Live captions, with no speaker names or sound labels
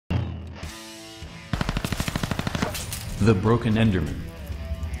The Broken Enderman.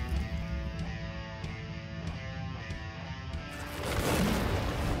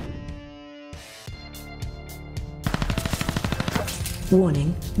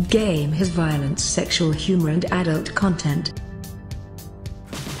 Warning, game has violence, sexual humor and adult content.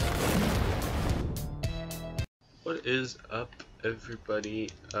 What is up,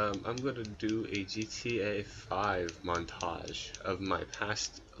 everybody? I'm gonna do a GTA 5 montage of my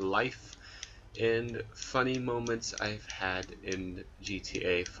past life and funny moments I've had in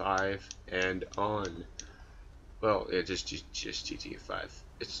GTA 5 and on. Well, yeah, just GTA 5.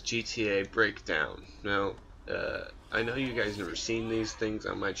 It's GTA Breakdown. Now, I know you guys never seen these things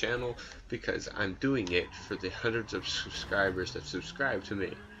on my channel because I'm doing it for the hundreds of subscribers that subscribe to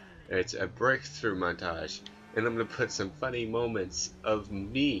me. It's a breakthrough montage, and I'm gonna put some funny moments of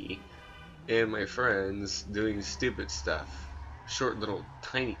me and my friends doing stupid stuff. Short little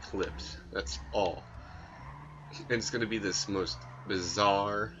tiny clips, that's all. And it's gonna be this most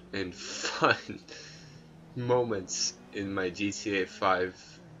bizarre and fun moments in my GTA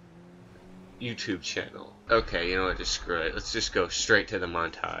 5 YouTube channel. Okay, you know what, just screw it. Let's just go straight to the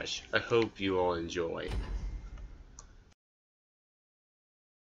montage. I hope you all enjoy.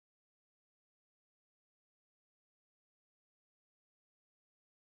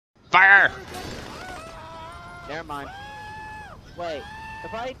 Fire! Never mind. Wait,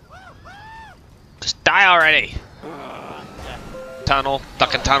 if I... Just die already! Tunnel,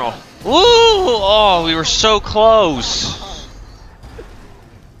 fucking tunnel. Woo! Oh, we were so close!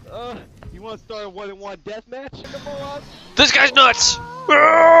 You want to start a 1-on-1 deathmatch? This guy's nuts! Oh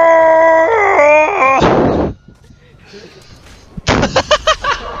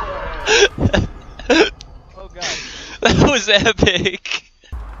god. That was epic!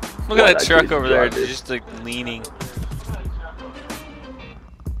 Look at that truck over there, just like leaning.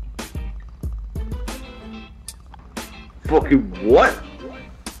 Fucking what?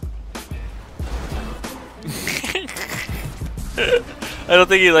 I don't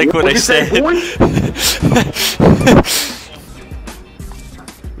think you like what I said.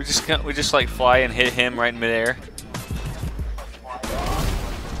 we just like fly and hit him right in midair.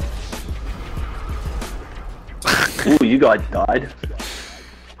 Ooh, you guys died.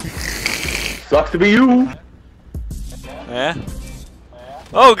 Sucks to be you. Yeah.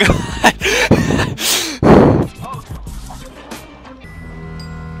 Oh god.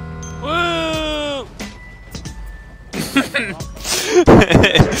 Woo!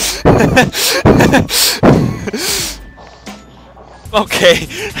 Okay,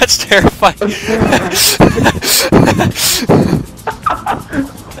 that's terrifying.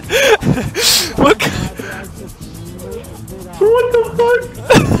 Look. What the fuck?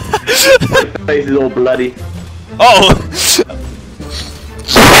 My face is all bloody. Oh.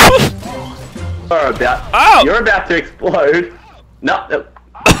 You're about to explode. No.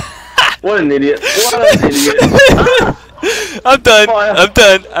 What an idiot. What an idiot. I'm done. Fire. I'm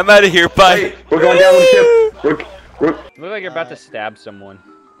done. I'm out of here. Bye. Hey, we're going down with the ship. You look like you're about to stab someone.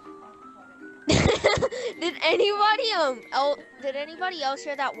 Did anybody else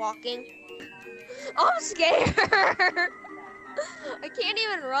hear that walking? I'm scared. I can't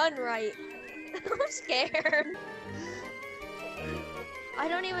even run right. I'm scared. I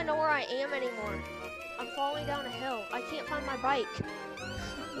don't even know where I am anymore. I'm falling down a hill. I can't find my bike.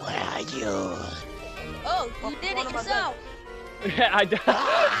 Where are you? Oh, you did it yourself. Yeah, I died.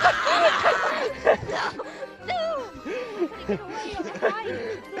 No! Get away, I'm fire.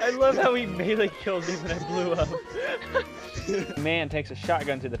 I love how he melee killed me when I blew up. Man takes a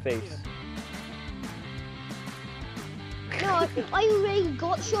shotgun to the face. No, I already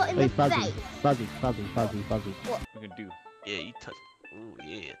got shot in the face. Fuzzy. What we can do? Yeah, you touch. Ooh,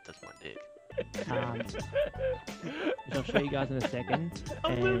 yeah, touch my dick. Which I'll show you guys in a second.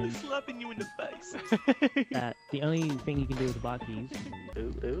 I'm literally And slapping you in the face. the only thing you can do with the bike keys.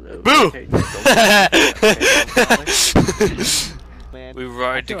 Boo! Man, We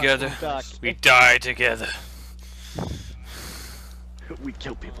ride feel like together. we're stuck. We die together. We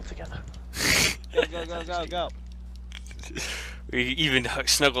kill people together. Go. We even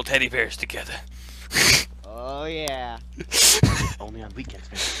snuggle teddy bears together. Oh yeah. Only on weekends,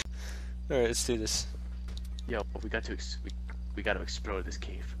 man. Alright, let's do this. Yo, we got to explore this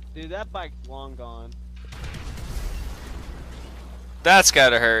cave. Dude, that bike's long gone. That's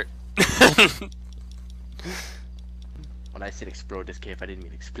gotta hurt. When I said explore this cave, I didn't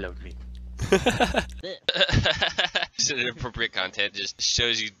mean explode me. It's inappropriate content, just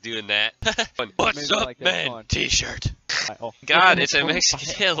shows you doing that. What's Maybe up, like that man? fun. T-shirt. Oh. God, it's a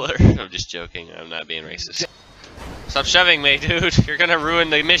Mexican Hitler. I'm just joking. I'm not being racist. Stop shoving me, dude. You're gonna ruin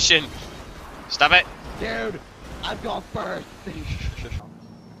the mission. Stop it. Dude, I've gone first.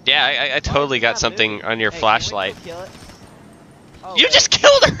 Yeah, I totally got something on your Hey, flashlight. can we kill it? Oh, You wait. just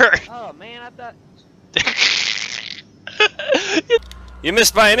killed her! Oh man, I thought. You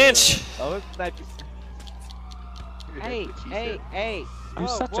missed by an inch. Oh, it's not just... Hey, hey, hey! You're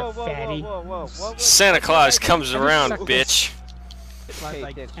such a fatty. Santa Claus comes around, bitch. Plus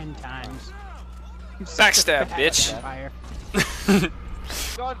like 10 times. Backstab, bitch. Fire.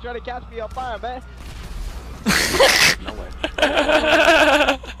 Go on, try to catch me on fire, man. No way.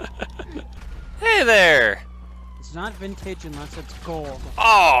 Hey there. It's not vintage unless it's gold.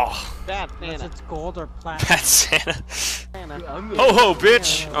 Oh, Bad Unless Santa. it's gold or platinum. that's Santa. Santa. Ho ho,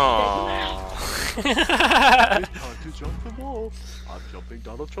 bitch. Oh. To jump the wall. I'm jumping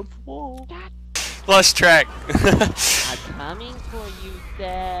Donald Trump's wall. Lost track. I'm coming for you,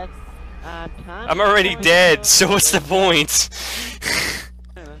 Seth. I'm already dead, so what's the point?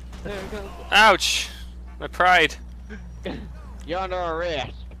 Ouch. My pride. You're under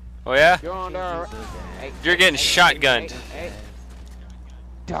arrest. Oh yeah? You're under arrest. You're getting shotgunned.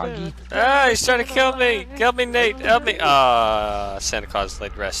 Doggy. Ah, he's trying to kill me. Help me, Nate. Help me. Ah, Santa Claus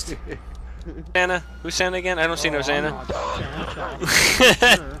laid rest. Santa? Who's Santa again? I don't see no Santa.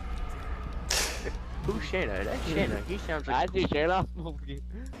 Who's Santa? That's Santa. He sounds like... I see Santa.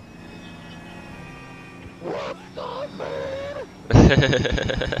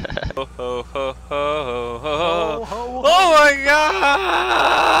 Ho ho ho ho ho ho. Oh my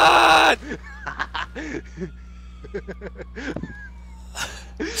god!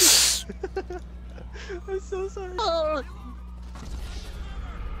 I'm so sorry.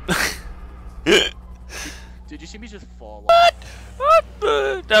 Did you see me just fall off?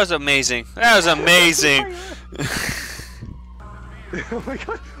 What? That was amazing. That was amazing. Oh my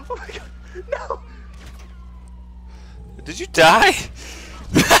god! Oh my god! No! Did you die?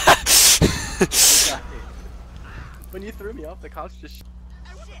 When you threw me off, the cops just.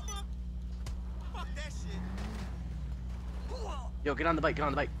 Yo, get on the bike, get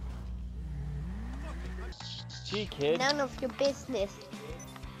on the bike. Gee, kid. None of your business.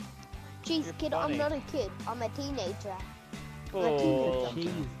 Jeez, kid, funny. I'm not a kid. I'm a teenager. Oh.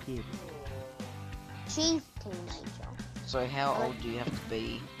 Cheese kid. She's teenager. So how old do you have to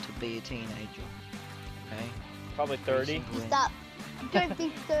be a teenager? Okay. Probably 30. Stop. Don't be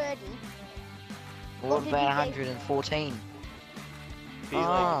 30. What did about you say? 114? Be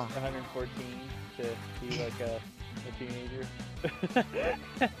Ah. like 114 to be like a teenager.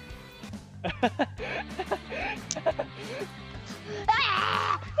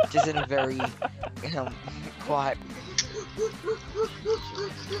 Just in a very quiet.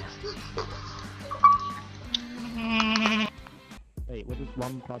 Wait, what does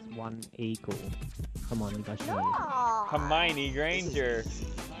 1 plus 1 equal? Come on, you guys should know. No. Hermione Granger.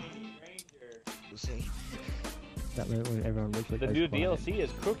 We'll see. That way everyone looks like The those new planets. DLC is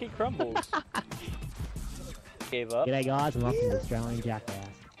Cookie Crumbles. Gave up. G'day guys, and welcome to Australian Jackass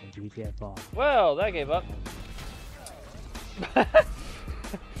on GTA 5. Well, that gave up.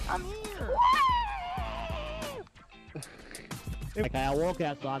 I'm here. Okay, I walk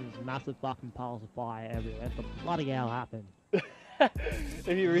outside and there's massive fucking piles of fire everywhere. What the bloody hell happened?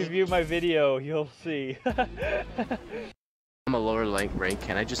 If you review my video, you'll see. I'm a lower rank.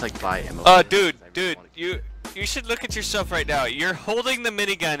 Can I just like buy ammo? Dude, you should look at yourself right now. You're holding the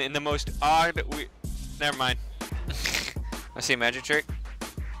minigun in the most odd. Never mind. I see a magic trick.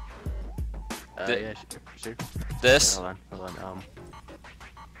 Yeah, sure. This. Hold on.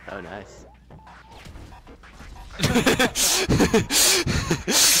 Oh, nice.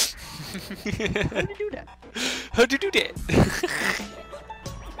 How'd you do that? How'd you do that?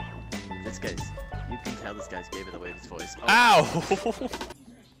 This guy's. You can tell this guy's gave it away with his voice. Oh.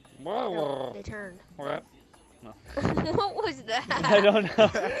 Ow! No, they turned. What? What was that? I don't know.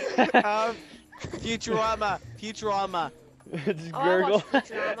 Futurama! Just Oh, I gurgle.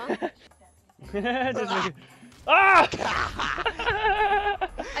 watched Futurama. Just make it... Ah!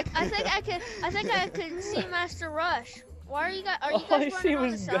 I think I could see Master Rush. Why are you guys? Are you All guys I running see on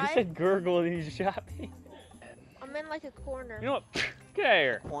the was I side? said gurgle and he shot me. I'm in like a corner. You know what? Get out of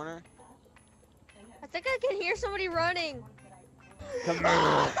here. Corner? I think I can hear somebody running. Come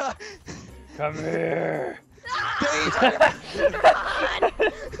here. Come here. Run!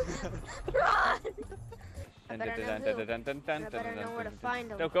 Run! I better know who. I better know where to find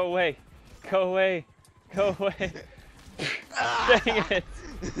them. No, go away. Go away. Go away. Dang it.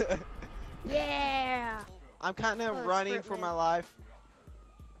 Yeah. I'm kind of Oh, running Sprint for Man. my life.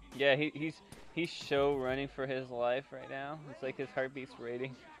 Yeah, he's so running for his life right now. It's like his heartbeat's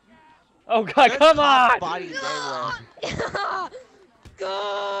rating. Oh god, There's come cops on! bodies everywhere.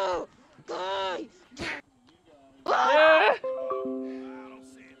 Go! Guys!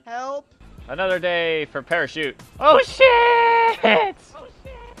 Another day for parachute. Oh shit!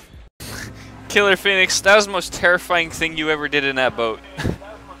 Killer Phoenix, that was the most terrifying thing you ever did in that boat.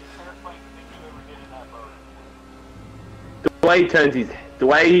 The way he turns his, the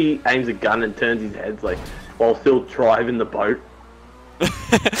way he aims a gun and turns his head, like while still driving the boat. The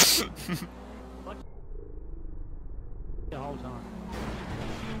whole time.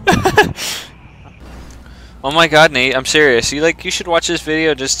 Oh my god, Nate, I'm serious. You should watch this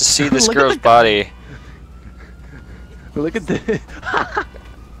video just to see this girl's body. Look at this.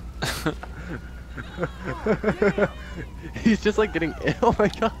 He's just like getting. Oh my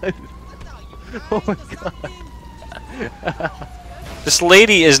god. Oh my god. This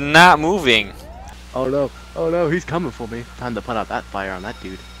lady is not moving. Oh no. Oh no, he's coming for me. Time to put out that fire on that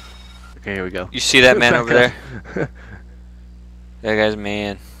dude. Okay, here we go. You see that man over there? That guy's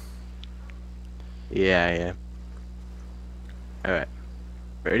man. Yeah, yeah. Alright.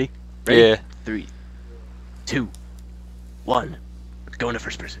 Ready? Yeah. 3, 2, 1. Go into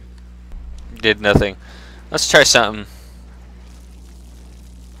first person. Did nothing. Let's try something.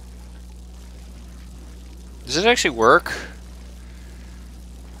 Does it actually work?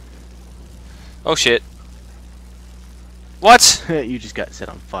 Oh shit. What? You just got set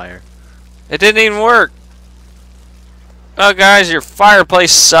on fire. It didn't even work. Oh guys, your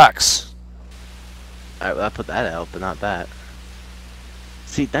fireplace sucks. Alright, well I put that out, but not that.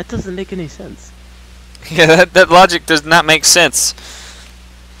 See, that doesn't make any sense. Yeah, that logic does not make sense.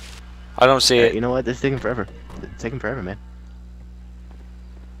 I don't see it. You know what? This is taking forever. It's taking forever, man.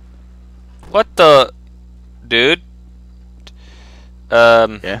 What the... Dude?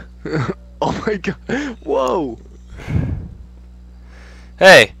 Yeah. Oh my god. Whoa!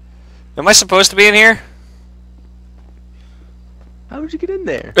 Hey! Am I supposed to be in here? How would you get in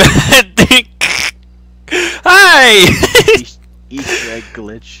there? Hi! Easter egg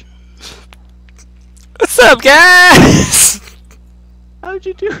glitch. What's up, guys? How'd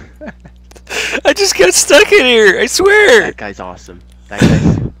you do that? I just got stuck in here, I swear! That guy's awesome. That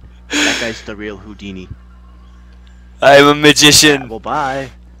guy's the real Houdini. I'm a magician. Yeah, well,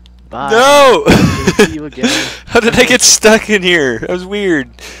 bye. Bye. No! See you again. How did I get stuck in here? That was weird.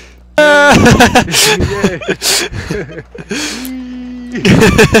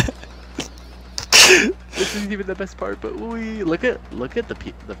 This isn't even the best part, but look at the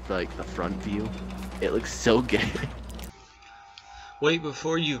front view. It looks so gay. Wait,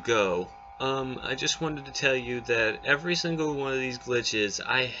 before you go, I just wanted to tell you that every single one of these glitches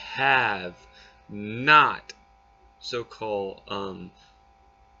I have not so-called,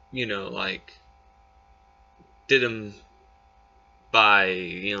 you know, like, did them by,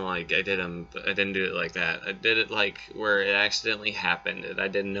 you know, like, I didn't do it like that. I did it like where it accidentally happened and I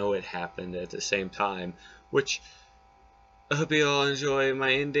didn't know it happened at the same time, which I hope you all enjoy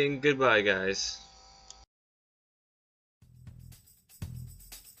my ending. Goodbye, guys.